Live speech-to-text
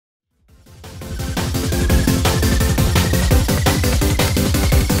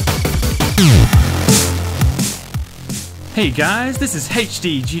Hey guys, this is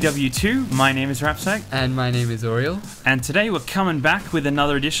HDGW2, my name is Rapsack, and my name is Oriel, and today we're coming back with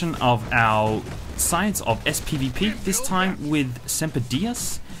another edition of our Science of sPvP, this time with Semper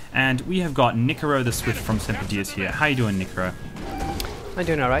Dius, and we have got Nikaro the Swift from Semper Dius here. How you doing, Nikaro? I'm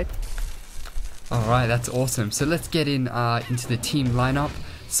doing alright. Alright, that's awesome. So let's get into the team lineup.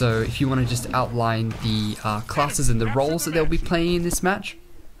 So if you want to just outline the classes and the roles that they'll be playing in this match.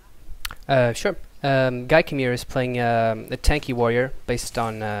 Sure. Guy Kimir is playing a tanky warrior based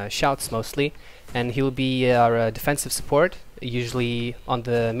on shouts mostly, and he'll be our defensive support, usually on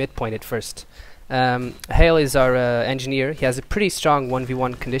the midpoint at first. Hale is our engineer. He has a pretty strong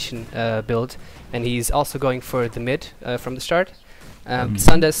 1v1 condition build, and he's also going for the mid from the start.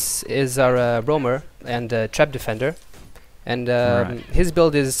 Sundas is our roamer and trap defender, and his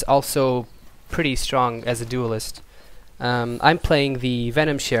build is also pretty strong as a duelist. I'm playing the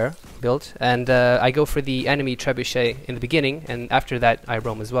Venom Share build, and I go for the enemy trebuchet in the beginning, and after that I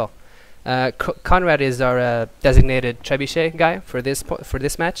roam as well. Conrad is our designated trebuchet guy for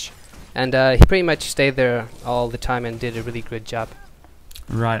this match, and he pretty much stayed there all the time and did a really good job.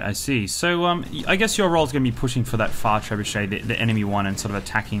 Right, I see. So I guess your role is going to be pushing for that far trebuchet, the enemy one, and sort of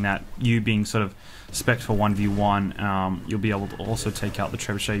attacking that. You being sort of spec for 1v1, you'll be able to also take out the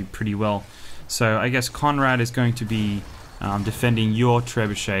trebuchet pretty well. So I guess Conrad is going to be defending your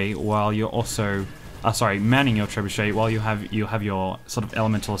trebuchet while you're also, manning your trebuchet while you have your sort of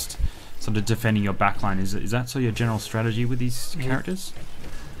elementalist sort of defending your backline. Is that sort of your general strategy with these characters?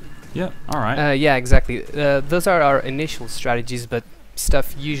 Yeah. All right. Yeah, exactly. Those are our initial strategies, but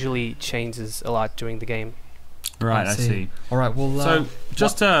stuff usually changes a lot during the game. Right, I see. All right, well, so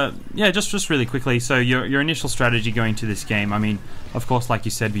just really quickly. So your initial strategy going to this game. I mean, of course, like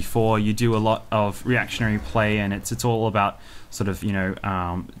you said before, you do a lot of reactionary play, and it's all about sort of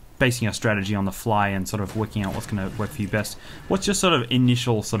basing your strategy on the fly and sort of working out what's going to work for you best. What's your sort of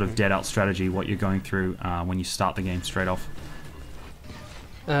initial sort of dead out strategy? What you're going through when you start the game straight off?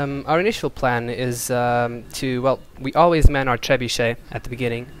 Our initial plan is we always man our trebuchet at the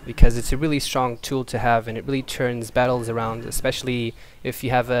beginning because it's a really strong tool to have, and it really turns battles around, especially if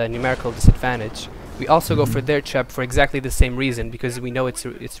you have a numerical disadvantage. We also go for their treb for exactly the same reason, because we know it's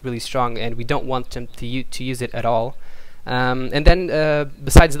really strong and we don't want them to use it at all. And then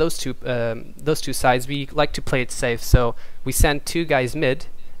besides those two sides, we like to play it safe, so we send two guys mid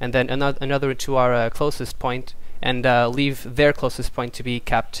and then another to our closest point, and leave their closest point to be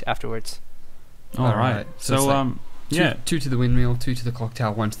capped afterwards. All right. So two to the windmill, two to the clock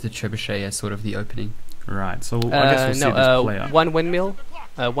tower, one to the trebuchet as sort of the opening. Right. So I guess we'll see this play out. One windmill,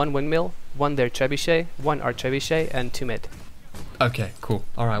 one their trebuchet, one our trebuchet, and two mid. Okay, cool.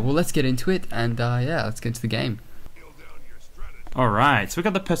 All right. Well, let's get into it, and let's get into the game. All right. So we've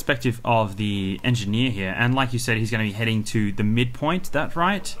got the perspective of the engineer here, and like you said, he's going to be heading to the midpoint. That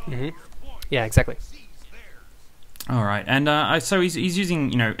right? Yeah, exactly. All right, and so he's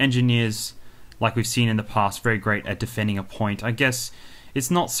using engineers like we've seen in the past, very great at defending a point. I guess it's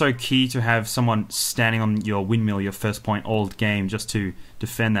not so key to have someone standing on your windmill, your first point all game, just to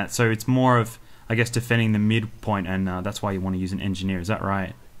defend that. So it's more of, I guess, defending the midpoint, and that's why you want to use an engineer. Is that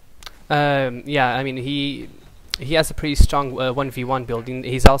right? Yeah, I mean he has a pretty strong 1v1 build.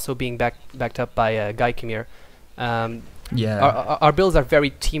 He's also being backed up by Guy Kimir. Our builds are very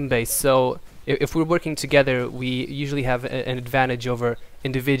team-based, so if we're working together, we usually have an advantage over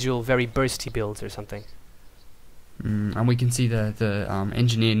individual, very bursty builds or something. And we can see the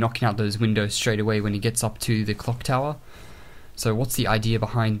engineer knocking out those windows straight away when he gets up to the clock tower. So what's the idea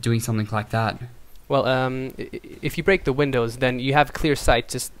behind doing something like that? Well, if you break the windows, then you have clear sight,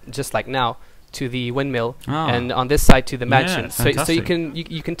 just like now, to the windmill, and on this side to the mansion. So you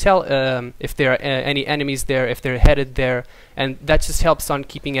can tell if there are any enemies there, if they're headed there, and that just helps on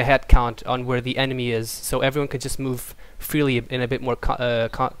keeping a head count on where the enemy is, so everyone can just move freely and a bit more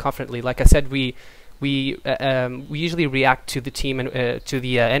confidently. Like I said, we usually react to the team and to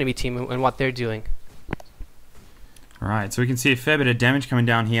the enemy team and what they're doing. Right, so we can see a fair bit of damage coming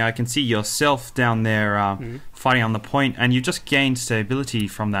down here. I can see yourself down there fighting on the point, and you've just gained stability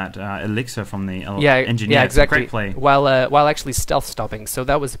from that elixir from the engineer. Yeah, exactly. Great play. While actually stealth stopping, so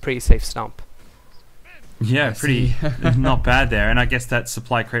that was a pretty safe stomp. Yeah, pretty not bad there. And I guess that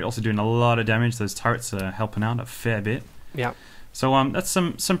supply crate also doing a lot of damage. Those turrets are helping out a fair bit. Yeah. So that's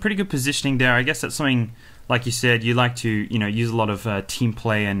some pretty good positioning there. I guess that's something, like you said, you like to use a lot of team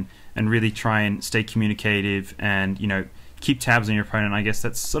play and really try and stay communicative and keep tabs on your opponent. I guess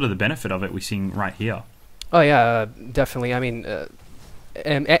that's sort of the benefit of it we're seeing right here. Oh yeah, definitely. I mean,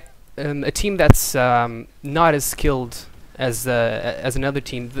 a team that's not as skilled as another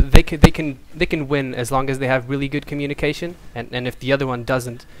team. They can win as long as they have really good communication, and if the other one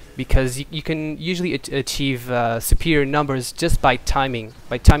doesn't, because you can usually achieve superior numbers just by timing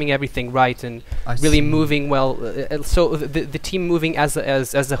everything right and really moving well. So the team moving as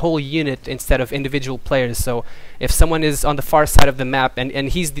a whole unit instead of individual players. So if someone is on the far side of the map and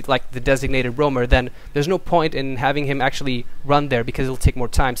he's like the designated roamer, then there's no point in having him actually run there because it'll take more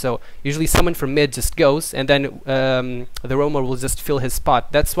time. So usually someone from mid just goes, and then the roamer will just fill his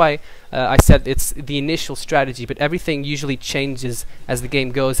spot. That's why I said it's the initial strategy, but everything usually changes as the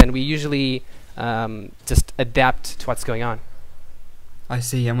game goes, and we usually just adapt to what's going on. I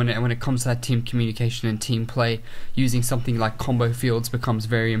see, and when it comes to that team communication and team play, using something like combo fields becomes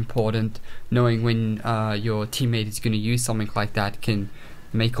very important. Knowing when your teammate is going to use something like that can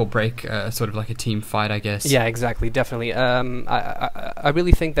make or break sort of like a team fight, I guess. Yeah, exactly, definitely. I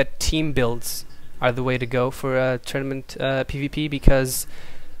really think that team builds are the way to go for a tournament PvP, because,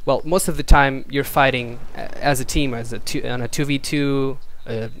 well, most of the time you're fighting as a team, on a 2v2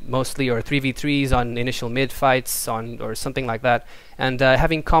 mostly, or 3v3s on initial mid fights or something like that. And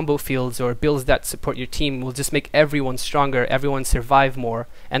having combo fields or builds that support your team will just make everyone stronger, everyone survive more.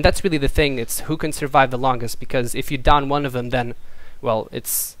 And that's really the thing, it's who can survive the longest, because if you down one of them, then, well,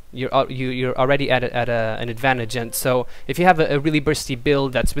 you're already at an advantage. And so if you have a really bursty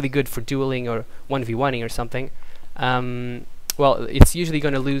build that's really good for dueling or 1v1ing or something, well, it's usually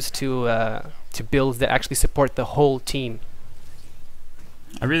going to lose to builds that actually support the whole team.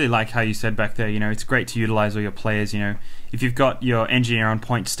 I really like how you said back there, it's great to utilize all your players. If you've got your engineer on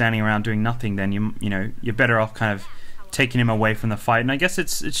point standing around doing nothing, then you're better off kind of taking him away from the fight. And I guess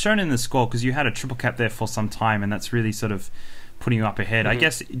it's shown in the score, because you had a triple cap there for some time, and that's really sort of putting you up ahead. I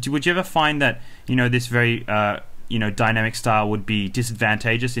guess, would you ever find that this very dynamic style would be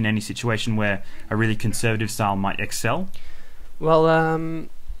disadvantageous in any situation where a really conservative style might excel? Well,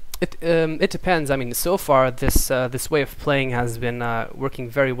 it depends. I mean, so far this way of playing has been working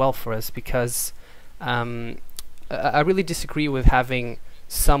very well for us, because I really disagree with having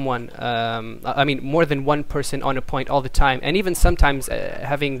someone, I mean, more than one person on a point all the time, and even sometimes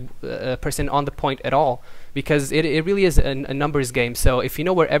having a person on the point at all, because it really is a numbers game. So if you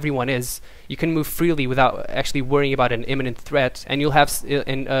know where everyone is, you can move freely without actually worrying about an imminent threat, and you'll have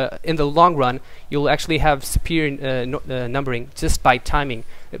in the long run you'll actually have superior numbering just by timing.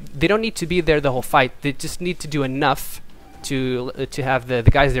 They don't need to be there the whole fight, they just need to do enough to have the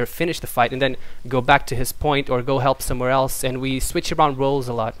guys there finish the fight and then go back to his point or go help somewhere else, and we switch around roles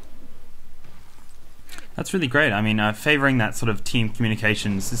a lot. That's really great. I mean, favoring that sort of team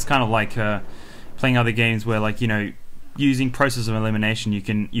communications is kind of like playing other games where, like, using process of elimination, you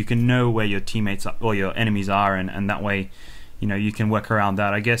can know where your teammates are, or your enemies are, and that way, you can work around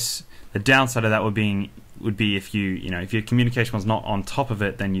that. I guess the downside of that would be if if your communication was not on top of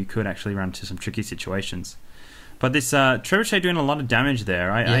it, then you could actually run into some tricky situations. But this trebuchet doing a lot of damage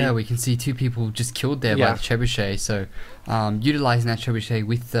there. We can see two people just killed there by the trebuchet. So utilizing that trebuchet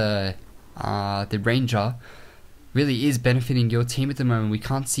with the ranger really is benefiting your team at the moment. We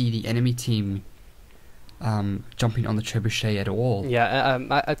can't see the enemy team jumping on the trebuchet at all. Yeah,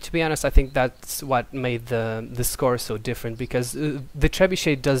 to be honest, I think that's what made the score so different, because the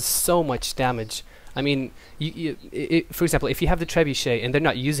trebuchet does so much damage. I mean, for example, if you have the trebuchet and they're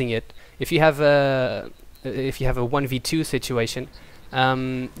not using it, if you have a 1v2 situation,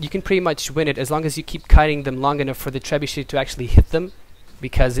 you can pretty much win it as long as you keep kiting them long enough for the trebuchet to actually hit them,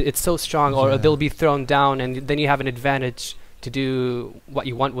 because it's so strong, or they'll be thrown down, and then you have an advantage to do what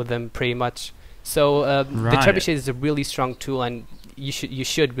you want with them pretty much. So the trebuchet is a really strong tool, and you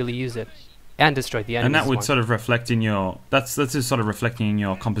should really use it and destroy the enemies. And that would sort of reflect in your that's just sort of reflecting in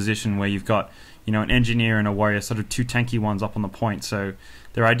your composition, where you've got an engineer and a warrior, sort of two tanky ones up on the point. So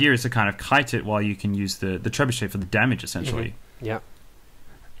their idea is to kind of kite it while you can use the trebuchet for the damage, essentially. Yeah.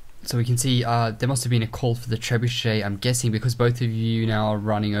 So we can see there must have been a call for the trebuchet, I'm guessing, because both of you now are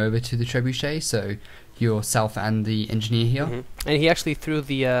running over to the trebuchet, so yourself and the engineer here. And he actually threw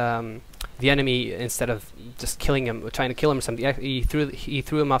the enemy, instead of just killing him, trying to kill him or something, he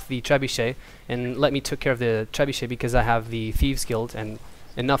threw him off the trebuchet and let me took care of the trebuchet, because I have the Thieves Guild and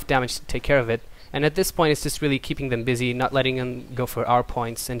enough damage to take care of it. And at this point, it's just really keeping them busy, not letting them go for our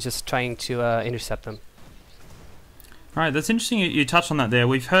points, and just trying to intercept them. Right, that's interesting. You touched on that there.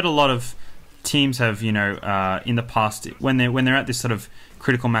 We've heard a lot of teams have, in the past, when they're at this sort of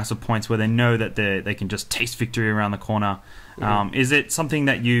critical mass of points where they know that they can just taste victory around the corner. Is it something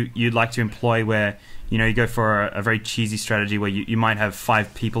that you'd like to employ, where you go for a very cheesy strategy where you might have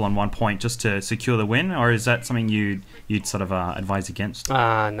 5 people on one point just to secure the win, or is that something you'd sort of advise against?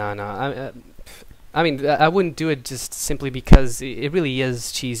 No. I mean, I wouldn't do it just simply because it really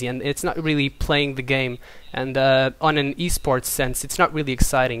is cheesy, and it's not really playing the game. And on an esports sense, it's not really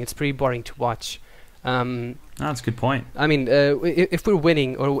exciting. It's pretty boring to watch. That's a good point. I mean, if we're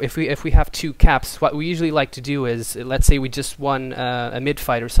winning, or if we have 2 caps, what we usually like to do is, let's say we just won a mid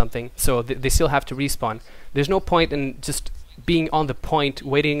fight or something, so they still have to respawn. There's no point in just being on the point,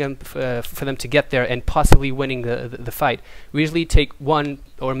 waiting for them to get there and possibly winning the fight. We usually take 1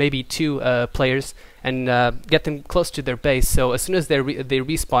 or maybe 2 players and get them close to their base. So as soon as they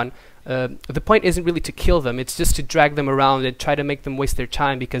respawn, the point isn't really to kill them, it's just to drag them around and try to make them waste their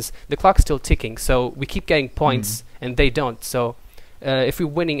time, because the clock's still ticking, so we keep getting points and they don't. So if you're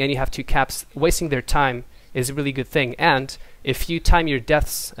winning and you have 2 caps, wasting their time is a really good thing. And if you time your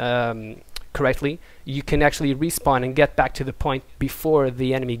deaths correctly, you can actually respawn and get back to the point before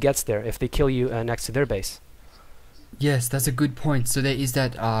the enemy gets there if they kill you next to their base. Yes, that's a good point. So there is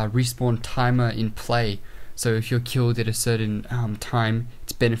that respawn timer in play. So if you're killed at a certain time,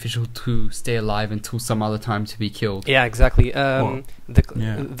 it's beneficial to stay alive until some other time to be killed. Yeah, exactly.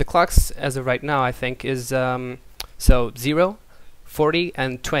 The clocks as of right now, I think, is so 0, 40,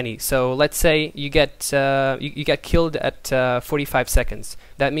 and 20. So let's say you get you get killed at 45 seconds.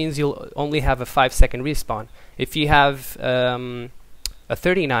 That means you'll only have a 5-second respawn. If you have a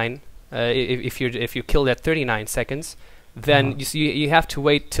 39, if you're killed at 39 seconds, then you have to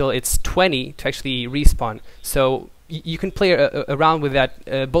wait till it's 20 to actually respawn. So you can play around with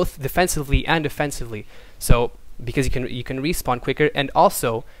that both defensively and offensively. So because you can respawn quicker, and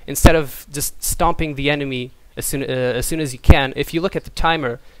also instead of just stomping the enemy as soon as you can, if you look at the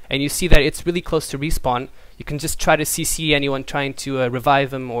timer and you see that it's really close to respawn, you can just try to CC anyone trying to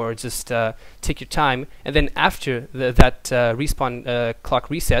revive them, or just take your time, and then after that respawn clock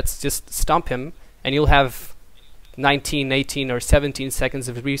resets, just stomp him, and you'll have 19, 18, or 17 seconds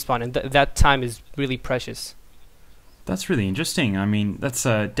of respawn, and that time is really precious. That's really interesting. I mean, that's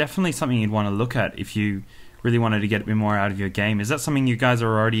definitely something you'd want to look at if you really wanted to get a bit more out of your game. Is that something you guys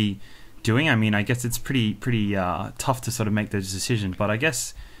are already doing? I mean, I guess it's pretty tough to sort of make those decisions, but I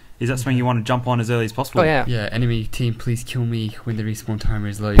guess, is that something you want to jump on as early as possible? Oh yeah. Yeah, enemy team, please kill me when the respawn timer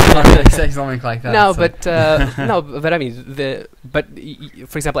is low. You can't say something like that. No, so. but no, but I mean,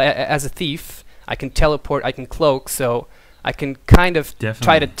 for example, as a thief, I can teleport, I can cloak, so I can kind of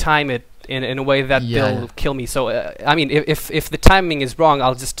try to time it in a way that they'll kill me. So I mean, if the timing is wrong,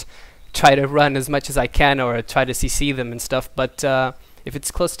 I'll just try to run as much as I can, or try to CC them and stuff. But if it's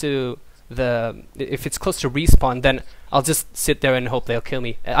close to respawn, then I'll just sit there and hope they'll kill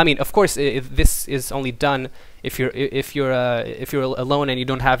me. I mean, of course, this is only done if you're alone and you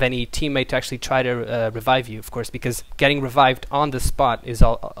don't have any teammate to actually try to revive you, of course, because getting revived on the spot is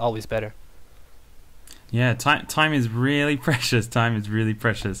always better. Yeah, time is really precious. Time is really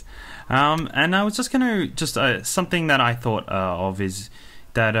precious. And I was just going to something that I thought of is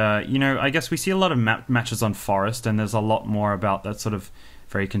that you know, I guess we see a lot of matches on Forest, and there's a lot more about that sort of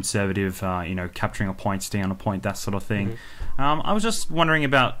very conservative, you know, capturing a point, staying on a point, that sort of thing. I was just wondering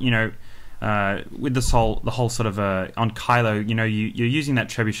about, you know, with the whole sort of on Kylo, you know, you're using that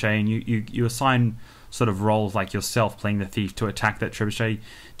trebuchet, and you assign sort of roles like yourself playing the thief to attack that trebuchet.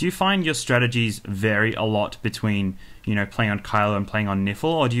 Do you find your strategies vary a lot between, you know, playing on Kylo and playing on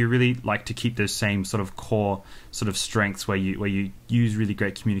Niffle, or do you really like to keep those same sort of core sort of strengths where you use really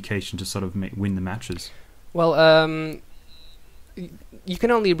great communication to sort of win the matches? Well, you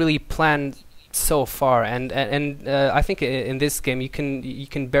can only really plan so far, and I think in this game you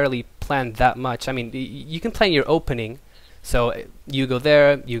can barely plan that much. I mean, you can plan your opening, so you go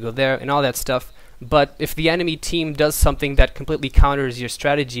there, and all that stuff. But if the enemy team does something that completely counters your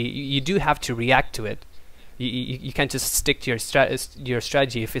strategy, you do have to react to it. You can't just stick to your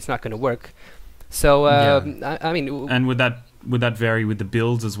strategy if it's not going to work. So I mean, and would that vary with the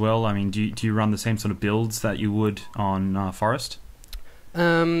builds as well? I mean, do you run the same sort of builds that you would on Forest?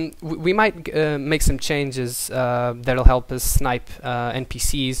 We might make some changes that'll help us snipe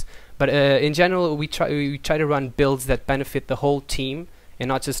NPCs, but in general, we try to run builds that benefit the whole team and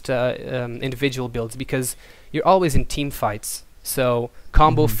not just individual builds, because you're always in team fights. So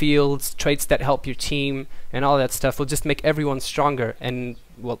combo fields, traits that help your team, and all that stuff will just make everyone stronger, and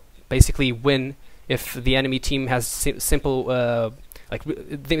will basically win if the enemy team has simple like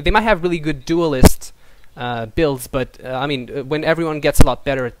they might have really good duelist builds, but I mean, when everyone gets a lot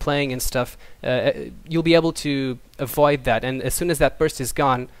better at playing and stuff, you'll be able to avoid that. And as soon as that burst is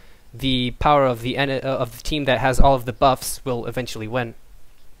gone, the power of the team that has all of the buffs will eventually win.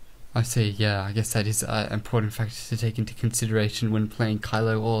 I see. Yeah, I guess that is an important factor to take into consideration when playing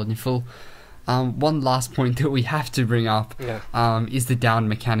Kylo or Niffle. One last point that we have to bring up is the down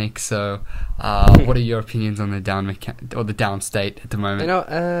mechanic. So, what are your opinions on the down or the down state at the moment? You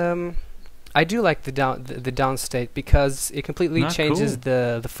know, I do like the down state because it completely changes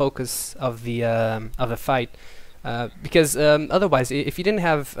the focus of the fight. Because otherwise, if you didn't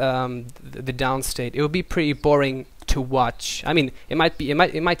have the down state, it would be pretty boring to watch. I mean, it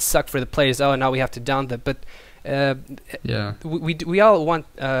might suck for the players. Oh, now we have to down them, but we all want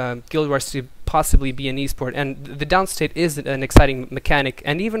Guild Wars to possibly be an esport, and the down state is an exciting mechanic.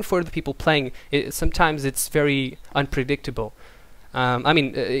 And even for the people playing, sometimes it's very unpredictable. I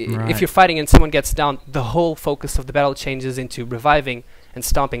mean, if you're fighting and someone gets down, the whole focus of the battle changes into reviving and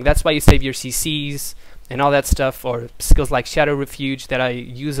stomping. That's why you save your CCs and all that stuff, or skills like Shadow Refuge that I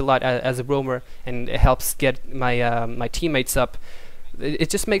use a lot as a roamer, and it helps get my my teammates up. It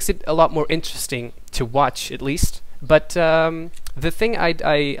just makes it a lot more interesting to watch, at least. But the thing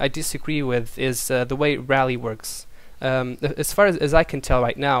I disagree with is the way rally works. As far as I can tell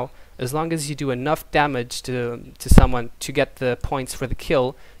right now, as long as you do enough damage to someone to get the points for the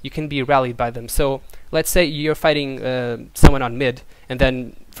kill, you can be rallied by them. So let's say you're fighting someone on mid, and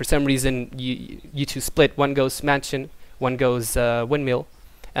then for some reason you two split. One goes mansion, one goes windmill,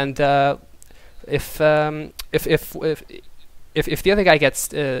 and if the other guy gets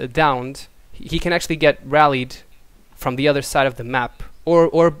downed, he can actually get rallied from the other side of the map,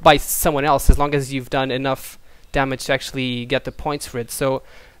 or by someone else, as long as you've done enough damage to actually get the points for it. So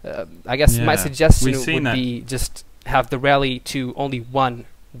I guess my suggestion would be just have the rally to only one,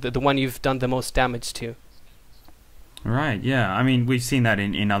 the one you've done the most damage to. Right, yeah. I mean, we've seen that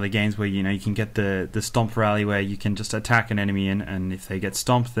in other games where, you know, you can get the stomp rally where you can just attack an enemy, and if they get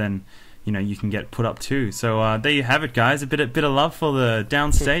stomped, then, you know, you can get put up too. So there you have it, guys. A bit of love for the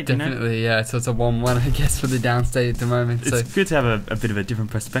downstate. Definitely, yeah. So it's a 1-1, I guess, for the downstate at the moment. It's good to have a bit of a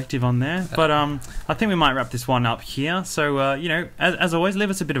different perspective on there. But I think we might wrap this one up here. So you know, as always, leave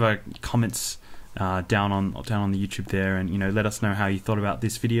us a bit of a comments down on the YouTube there, and, you know, let us know how you thought about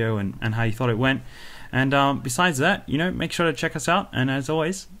this video and how you thought it went. And besides that, you know, make sure to check us out. And as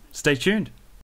always, stay tuned.